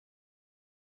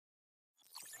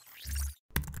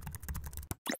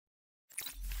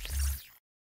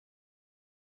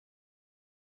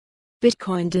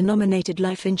Bitcoin-denominated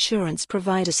life insurance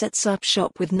provider sets up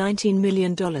shop with $19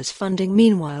 million funding.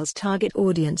 Meanwhile's target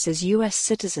audience is U.S.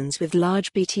 citizens with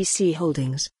large BTC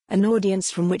holdings, an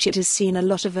audience from which it has seen a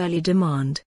lot of early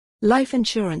demand. Life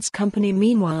insurance company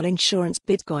Meanwhile Insurance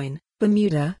Bitcoin,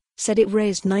 Bermuda, said it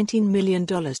raised $19 million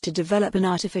to develop an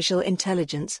artificial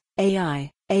intelligence,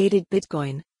 AI-aided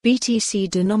Bitcoin,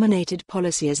 BTC-denominated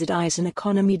policy as it eyes an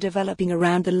economy developing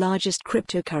around the largest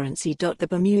cryptocurrency. The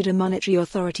Bermuda Monetary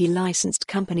Authority licensed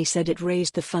company said it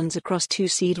raised the funds across 2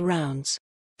 seed rounds.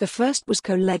 The first was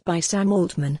co-led by Sam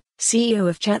Altman, CEO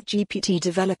of ChatGPT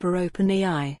developer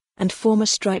OpenAI, and former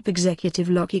Stripe executive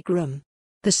Lockie Grum.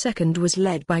 The second was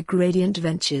led by Gradient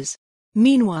Ventures.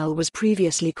 Meanwhile was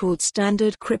previously called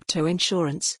Standard Crypto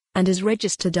Insurance, and is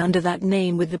registered under that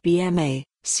name with the BMA.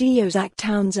 CEO Zach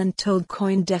Townsend told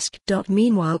CoinDesk.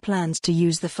 Meanwhile plans to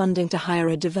use the funding to hire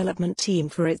a development team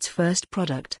for its first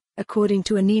product, according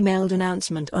to an emailed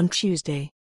announcement on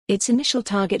Tuesday. Its initial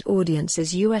target audience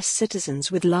is U.S.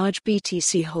 citizens with large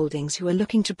BTC holdings who are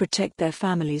looking to protect their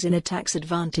families in a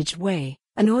tax-advantaged way,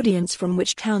 an audience from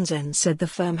which Townsend said the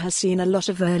firm has seen a lot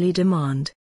of early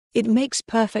demand. It makes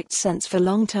perfect sense for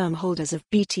long-term holders of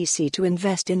BTC to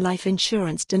invest in life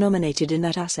insurance denominated in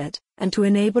that asset, and to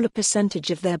enable a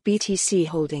percentage of their BTC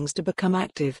holdings to become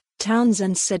active,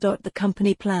 Townsend said. The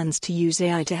company plans to use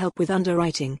AI to help with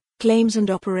underwriting, claims and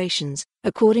operations,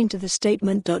 according to the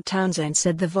statement. Townsend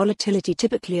said the volatility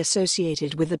typically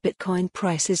associated with the Bitcoin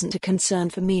price isn't a concern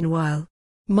for Meanwhile.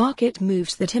 Market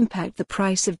moves that impact the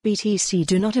price of BTC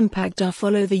do not impact our.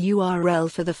 Follow the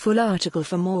URL for the full article.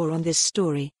 For more on this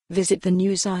story, visit the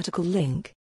news article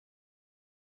link.